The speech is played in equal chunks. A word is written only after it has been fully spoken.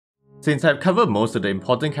Since I've covered most of the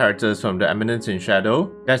important characters from the Eminence in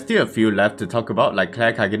Shadow, there's still a few left to talk about, like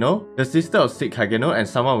Claire Kagenou, the sister of Cid Kagenou and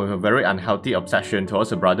someone with a very unhealthy obsession towards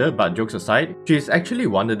her brother, but jokes aside, she is actually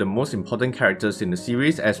one of the most important characters in the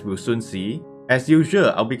series, as we'll soon see. As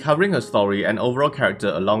usual, I'll be covering her story and overall character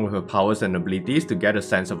along with her powers and abilities to get a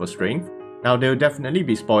sense of her strength. Now there will definitely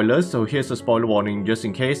be spoilers, so here's a spoiler warning just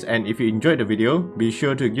in case, and if you enjoyed the video, be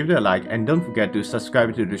sure to give it a like and don't forget to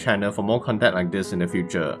subscribe to the channel for more content like this in the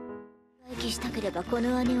future.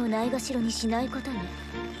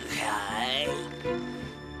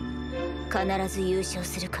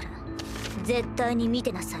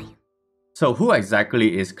 So who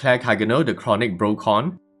exactly is Claire Kagenou, the chronic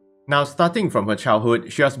brocon? Now, starting from her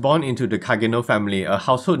childhood, she was born into the Kagenou family, a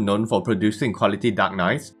household known for producing quality dark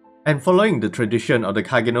knights. And following the tradition of the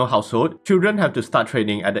Kagenou household, children have to start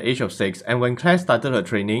training at the age of 6, and when Claire started her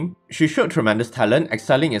training, she showed tremendous talent,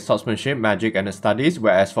 excelling in swordsmanship, magic and her studies,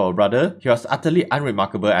 whereas for her brother, he was utterly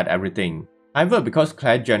unremarkable at everything. However, because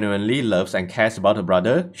Claire genuinely loves and cares about her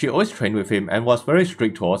brother, she always trained with him and was very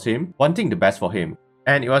strict towards him, wanting the best for him.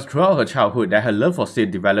 And it was throughout her childhood that her love for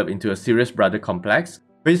Cid developed into a serious brother complex.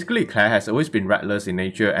 Basically, Claire has always been reckless in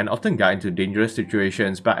nature and often got into dangerous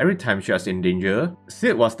situations, but every time she was in danger,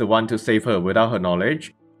 Cid was the one to save her without her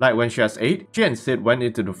knowledge. Like when she was 8, she and Cid went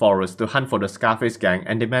into the forest to hunt for the Scarface gang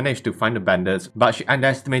and they managed to find the bandits, but she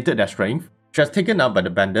underestimated their strength. She was taken out by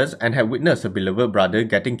the bandits and had witnessed her beloved brother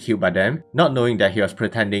getting killed by them, not knowing that he was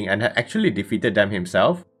pretending and had actually defeated them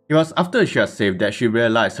himself. It was after she was saved that she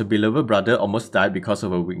realized her beloved brother almost died because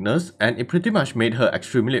of her weakness, and it pretty much made her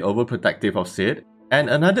extremely overprotective of Cid. And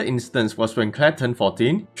another instance was when Claire turned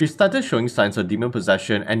 14, she started showing signs of demon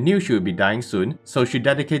possession and knew she would be dying soon, so she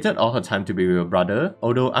dedicated all her time to be with her brother,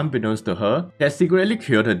 although unbeknownst to her, he had secretly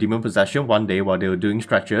cured her demon possession one day while they were doing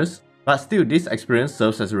stretches. But still, this experience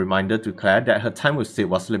serves as a reminder to Claire that her time with Cid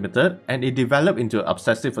was limited, and it developed into an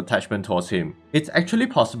obsessive attachment towards him. It's actually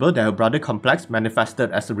possible that her brother complex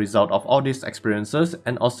manifested as a result of all these experiences,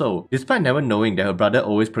 and also, despite never knowing that her brother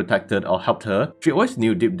always protected or helped her, she always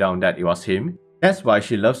knew deep down that it was him. That's why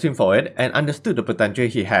she loves him for it and understood the potential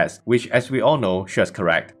he has, which as we all know, she was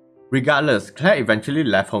correct. Regardless, Claire eventually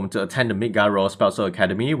left home to attend the Midgar Royal Spellsword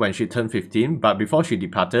Academy when she turned 15, but before she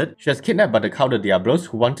departed, she was kidnapped by the Count de Diablos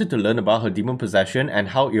who wanted to learn about her demon possession and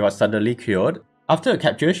how it was suddenly cured. After her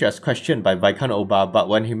capture, she was questioned by Viscount Oba, but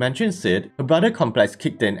when he mentioned Cid, her brother complex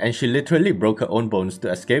kicked in and she literally broke her own bones to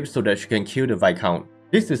escape so that she can kill the Viscount.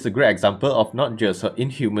 This is a great example of not just her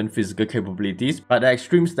inhuman physical capabilities, but the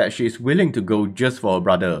extremes that she is willing to go just for her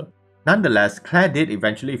brother. Nonetheless, Claire did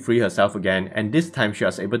eventually free herself again, and this time she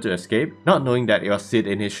was able to escape, not knowing that it was Cid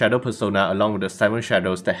in his shadow persona along with the 7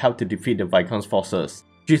 shadows that helped to defeat the Viscount's forces.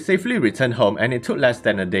 She safely returned home and it took less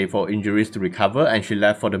than a day for injuries to recover and she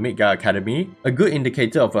left for the Midgar Academy, a good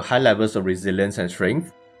indicator of her high levels of resilience and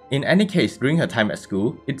strength. In any case, during her time at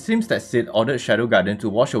school, it seems that Cid ordered Shadow Garden to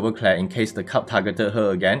watch over Claire in case the cult targeted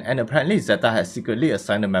her again, and apparently Zeta has secretly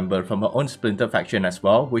assigned a member from her own splinter faction as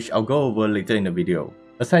well, which I'll go over later in the video.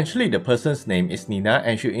 Essentially, the person's name is Nina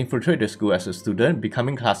and she infiltrated the school as a student,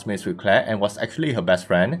 becoming classmates with Claire and was actually her best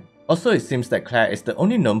friend. Also, it seems that Claire is the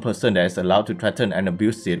only known person that is allowed to threaten and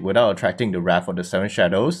abuse Cid without attracting the wrath of the 7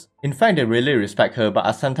 shadows. In fact, they really respect her but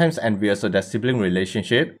are sometimes envious of their sibling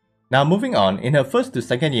relationship. Now moving on, in her first to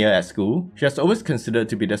second year at school, she was always considered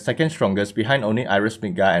to be the second strongest behind only Iris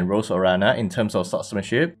Midgar and Rose Oriana in terms of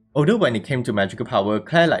swordsmanship. Although when it came to magical power,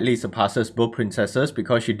 Claire likely surpasses both princesses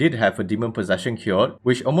because she did have her demon possession cured,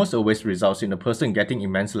 which almost always results in a person getting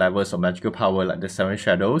immense levels of magical power like the 7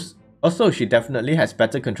 shadows. Also, she definitely has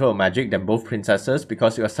better control of magic than both princesses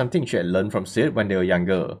because it was something she had learned from Cid when they were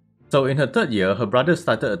younger. So in her 3rd year, her brother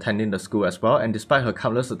started attending the school as well, and despite her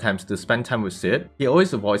countless attempts to spend time with Cid, he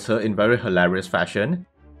always avoids her in very hilarious fashion.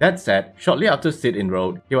 That said, shortly after Cid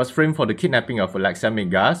enrolled, he was framed for the kidnapping of Alexia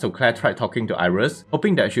Midgar, so Claire tried talking to Iris,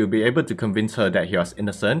 hoping that she would be able to convince her that he was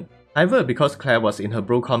innocent. However, because Claire was in her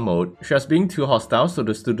brocon mode, she was being too hostile, so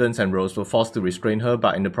the students and Rose were forced to restrain her,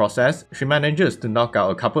 but in the process, she manages to knock out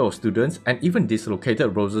a couple of students and even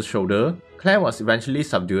dislocated Rose's shoulder. Claire was eventually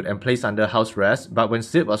subdued and placed under house arrest, but when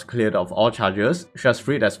Cid was cleared of all charges, she was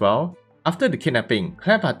freed as well. After the kidnapping,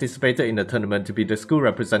 Claire participated in the tournament to be the school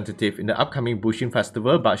representative in the upcoming Bushin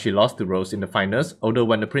Festival, but she lost to Rose in the finals, although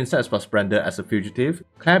when the princess was branded as a fugitive,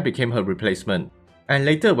 Claire became her replacement. And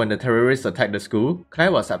later when the terrorists attacked the school,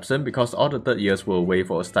 Claire was absent because all the 3rd years were away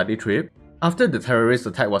for a study trip. After the terrorist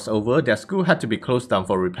attack was over, their school had to be closed down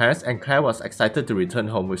for repairs and Claire was excited to return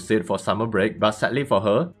home with Cid for summer break, but sadly for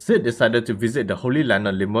her, Cid decided to visit the Holy Land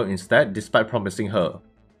on Limbo instead despite promising her.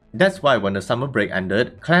 That's why when the summer break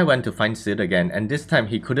ended, Claire went to find Cid again, and this time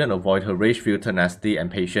he couldn't avoid her rage-filled tenacity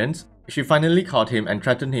and patience. She finally caught him and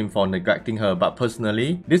threatened him for neglecting her, but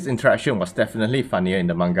personally, this interaction was definitely funnier in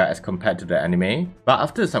the manga as compared to the anime. But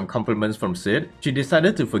after some compliments from Cid, she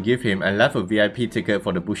decided to forgive him and left a VIP ticket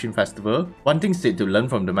for the Bushin Festival, wanting Cid to learn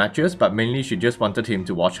from the matches, but mainly she just wanted him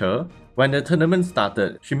to watch her. When the tournament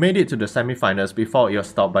started, she made it to the semi-finals before it was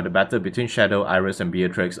stopped by the battle between Shadow, Iris and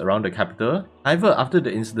Beatrix around the capital. However, after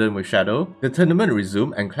the incident with Shadow, the tournament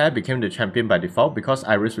resumed and Claire became the champion by default because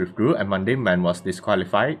Iris withdrew and Mundane Man was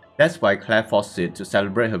disqualified. That's why Claire forced Cid to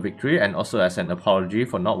celebrate her victory and also as an apology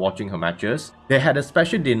for not watching her matches. They had a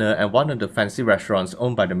special dinner at one of the fancy restaurants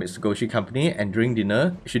owned by the Mitsugoshi company, and during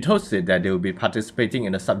dinner, she told Cid that they would be participating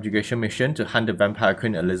in a subjugation mission to hunt the vampire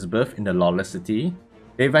queen Elizabeth in the Lawless City.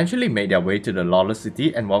 They eventually made their way to the Lawless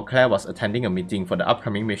City, and while Claire was attending a meeting for the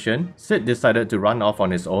upcoming mission, Cid decided to run off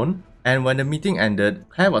on his own. And when the meeting ended,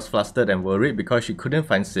 Claire was flustered and worried because she couldn't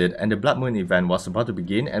find Cid and the Blood Moon event was about to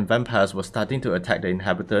begin and vampires were starting to attack the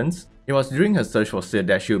inhabitants. It was during her search for Cid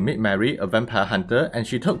that she would meet Mary, a vampire hunter, and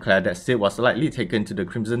she told Claire that Cid was likely taken to the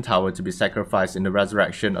Crimson Tower to be sacrificed in the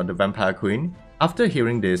resurrection of the Vampire Queen. After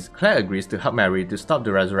hearing this, Claire agrees to help Mary to stop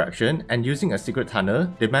the resurrection, and using a secret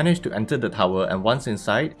tunnel, they managed to enter the tower, and once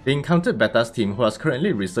inside, they encountered Beta's team who was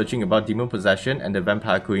currently researching about demon possession and the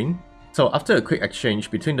Vampire Queen. So after a quick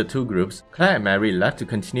exchange between the two groups, Claire and Mary left to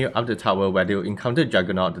continue up the tower where they will encounter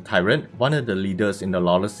Juggernaut the Tyrant, one of the leaders in the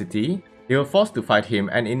Lawless City. They were forced to fight him,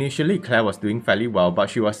 and initially Claire was doing fairly well, but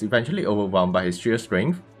she was eventually overwhelmed by his sheer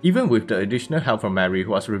strength. Even with the additional help from Mary,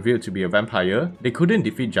 who was revealed to be a vampire, they couldn't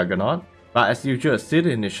defeat Juggernaut. But as usual, Cid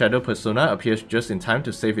in his shadow persona appears just in time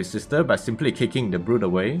to save his sister by simply kicking the brute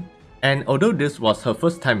away. And although this was her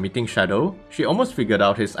first time meeting Shadow, she almost figured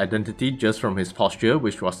out his identity just from his posture,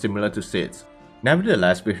 which was similar to Cid's.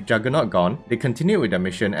 Nevertheless, with Juggernaut gone, they continued with their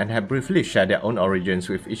mission and had briefly shared their own origins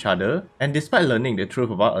with each other, and despite learning the truth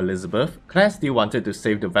about Elizabeth, Claire still wanted to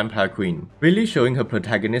save the Vampire Queen, really showing her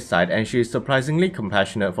protagonist side, and she is surprisingly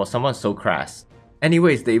compassionate for someone so crass.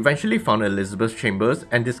 Anyways, they eventually found Elizabeth's chambers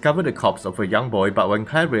and discovered the corpse of a young boy, but when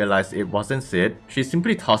Claire realized it wasn't Cid, she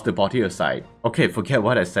simply tossed the body aside. Okay, forget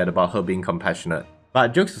what I said about her being compassionate.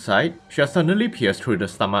 But jokes aside, she was suddenly pierced through the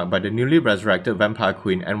stomach by the newly resurrected Vampire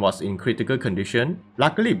Queen and was in critical condition.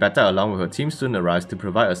 Luckily, Beta along with her team soon arrived to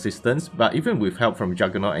provide assistance, but even with help from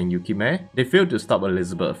Juggernaut and Yukime, they failed to stop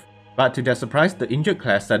Elizabeth. But to their surprise, the injured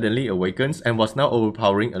Claire suddenly awakens and was now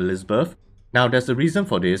overpowering Elizabeth. Now there's a reason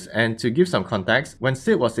for this, and to give some context, when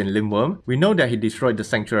Cid was in Limworm, we know that he destroyed the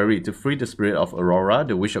sanctuary to free the spirit of Aurora,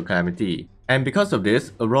 the Wish of Calamity. And because of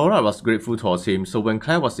this, Aurora was grateful towards him, so when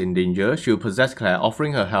Claire was in danger, she would possess Claire,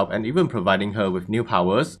 offering her help and even providing her with new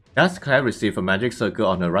powers. Thus, Claire received a magic circle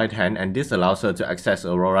on her right hand, and this allows her to access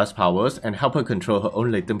Aurora's powers and help her control her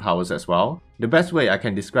own latent powers as well. The best way I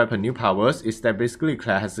can describe her new powers is that basically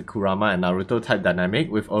Claire has a Kurama and Naruto type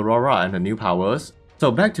dynamic with Aurora and her new powers. So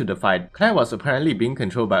back to the fight, Claire was apparently being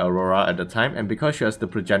controlled by Aurora at the time, and because she was the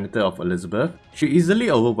progenitor of Elizabeth, she easily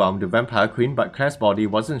overwhelmed the Vampire Queen, but Claire's body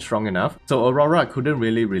wasn't strong enough, so Aurora couldn't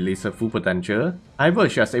really release her full potential. However,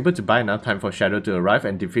 she was able to buy enough time for Shadow to arrive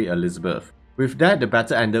and defeat Elizabeth. With that, the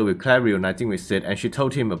battle ended with Claire reuniting with Cid, and she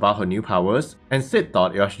told him about her new powers, and Cid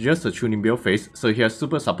thought it was just a Chuninbyo face, so he was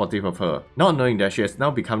super supportive of her, not knowing that she has now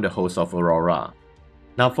become the host of Aurora.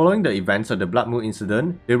 Now, following the events of the Blood Moon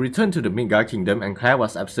incident, they returned to the Midgar Kingdom and Claire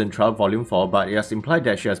was absent throughout Volume 4, but it was implied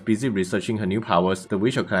that she was busy researching her new powers, the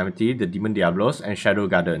Wish of Calamity, the Demon Diablos, and Shadow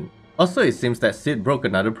Garden. Also, it seems that Cid broke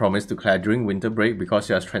another promise to Claire during winter break because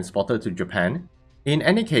she was transported to Japan. In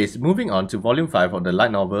any case, moving on to Volume 5 of the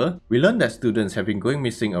light novel, we learn that students have been going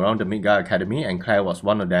missing around the Midgar Academy and Claire was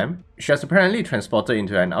one of them. She was apparently transported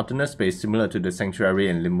into an alternate space similar to the Sanctuary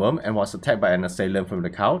in Limworm and was attacked by an assailant from the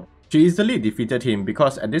cult. She easily defeated him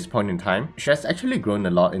because at this point in time, she has actually grown a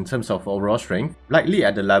lot in terms of overall strength, likely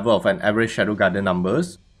at the level of an average Shadow Garden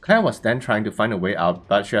numbers. Claire was then trying to find a way out,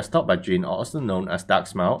 but she was stopped by Jin, also known as Dark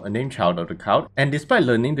Smile, a named child of the cult, and despite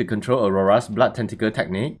learning to control Aurora's blood tentacle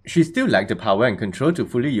technique, she still lacked the power and control to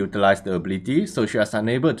fully utilize the ability, so she was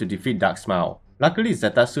unable to defeat Dark Smile. Luckily,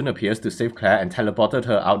 Zeta soon appears to save Claire and teleported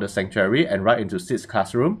her out the sanctuary and right into Cid's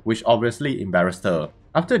classroom, which obviously embarrassed her.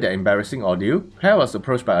 After their embarrassing ordeal, Claire was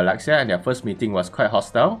approached by Alexia and their first meeting was quite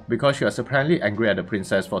hostile because she was apparently angry at the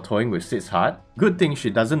princess for toying with Cid's heart. Good thing she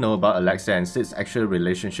doesn't know about Alexia and Cid's actual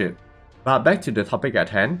relationship. But back to the topic at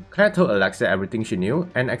hand, Claire told Alexia everything she knew,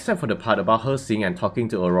 and except for the part about her seeing and talking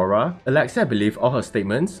to Aurora, Alexia believed all her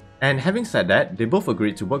statements, and having said that, they both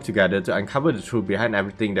agreed to work together to uncover the truth behind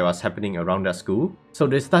everything that was happening around their school. So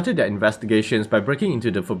they started their investigations by breaking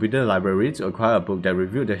into the Forbidden Library to acquire a book that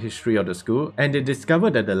revealed the history of the school, and they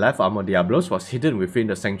discovered that the left arm of Diablos was hidden within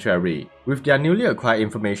the sanctuary. With their newly acquired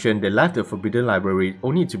information, they left the Forbidden Library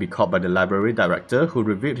only to be caught by the library director, who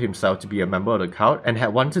revealed himself to be a member of the cult and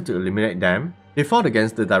had wanted to eliminate them. They fought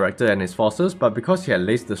against the director and his forces, but because he had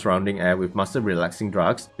laced the surrounding air with muscle-relaxing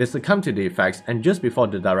drugs, they succumbed to the effects, and just before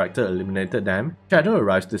the director eliminated them, Shadow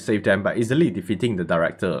arrives to save them by easily defeating the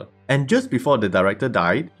director. And just before the director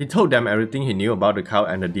died, he told them everything he knew about the cult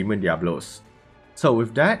and the demon Diablos. So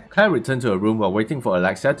with that, Claire returned to her room while waiting for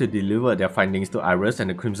Alexia to deliver their findings to Iris and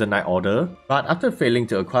the Crimson Knight Order. But after failing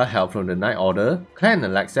to acquire help from the Knight Order, Claire and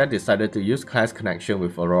Alexia decided to use Claire's connection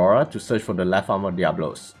with Aurora to search for the left arm of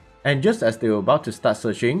Diablos. And just as they were about to start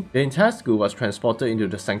searching, the entire school was transported into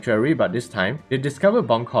the sanctuary, but this time, they discovered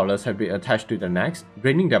bomb collars had been attached to their necks,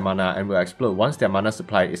 draining their mana and will explode once their mana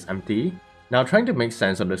supply is empty. Now trying to make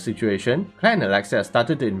sense of the situation, Claire and Alexia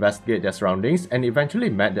started to investigate their surroundings and eventually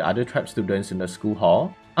met the other trapped students in the school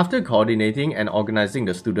hall. After coordinating and organizing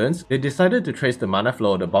the students, they decided to trace the mana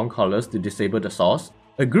flow of the bomb collars to disable the source.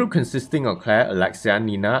 A group consisting of Claire, Alexia,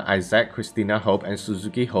 Nina, Isaac, Christina Hope, and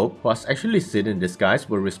Suzuki Hope, who was actually Cid in disguise,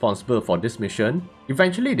 were responsible for this mission.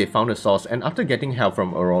 Eventually they found the source, and after getting help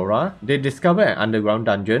from Aurora, they discovered an underground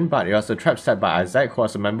dungeon, but it was a trap set by Isaac, who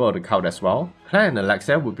was a member of the cult as well. Claire and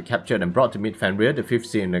Alexia would be captured and brought to meet Fenrir, the 5th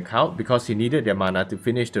Cid in the cult, because he needed their mana to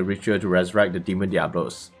finish the ritual to resurrect the demon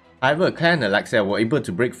Diablos. However, Claire and Alexia were able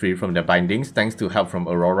to break free from their bindings thanks to help from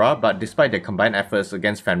Aurora, but despite their combined efforts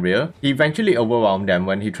against Fenrir, he eventually overwhelmed them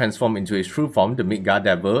when he transformed into his true form, the Midgar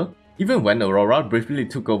Devil. Even when Aurora briefly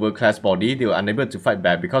took over Claire's body, they were unable to fight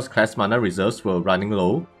back because Claire's mana reserves were running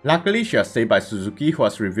low. Luckily, she was saved by Suzuki, who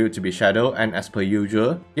was revealed to be Shadow, and as per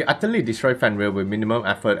usual, he utterly destroyed Fenrir with minimum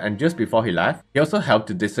effort, and just before he left, he also helped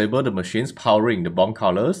to disable the machines powering the bomb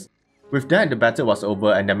collars. With that, the battle was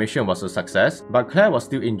over and their mission was a success, but Claire was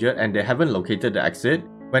still injured and they haven't located the exit.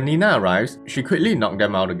 When Nina arrives, she quickly knocked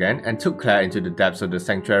them out again and took Claire into the depths of the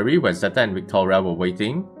sanctuary where Zeta and Victoria were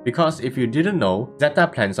waiting. Because if you didn't know, Zeta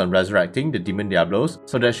plans on resurrecting the demon Diablos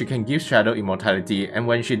so that she can give Shadow immortality, and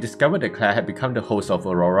when she discovered that Claire had become the host of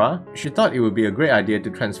Aurora, she thought it would be a great idea to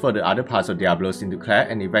transfer the other parts of Diablos into Claire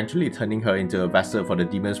and eventually turning her into a vessel for the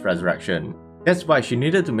demon's resurrection. That's why she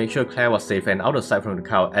needed to make sure Claire was safe and out of sight from the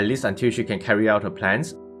cult, at least until she can carry out her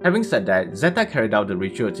plans. Having said that, Zeta carried out the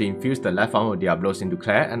ritual to infuse the left arm of Diablos into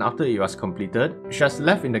Claire, and after it was completed, she was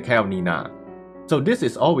left in the care of Nina. So this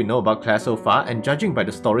is all we know about Claire so far, and judging by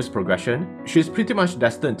the story's progression, she is pretty much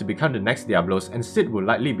destined to become the next Diablos, and Cid will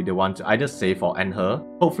likely be the one to either save or end her.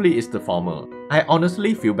 Hopefully it's the former. I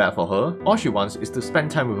honestly feel bad for her. All she wants is to spend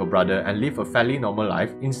time with her brother and live a fairly normal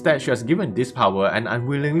life. Instead, she was given this power and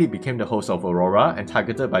unwillingly became the host of Aurora and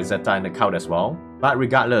targeted by Zeta and the cult as well. But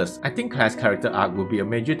regardless, I think Claire's character arc will be a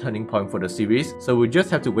major turning point for the series, so we'll just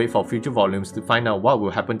have to wait for future volumes to find out what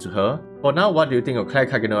will happen to her. For now, what do you think of Claire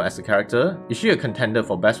Kagenou as a character? Is she a contender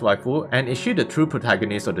for best waifu, and is she the true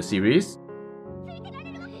protagonist of the series?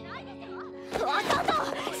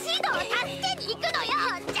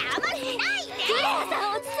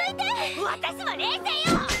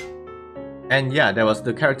 And yeah, that was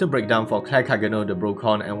the character breakdown for Claire Kagenou the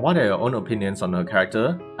Brocon, and what are your own opinions on her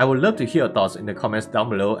character? I would love to hear your thoughts in the comments down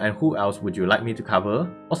below, and who else would you like me to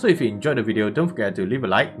cover? Also, if you enjoyed the video, don't forget to leave a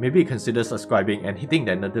like, maybe consider subscribing and hitting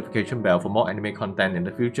that notification bell for more anime content in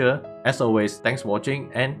the future. As always, thanks for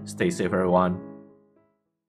watching and stay safe everyone.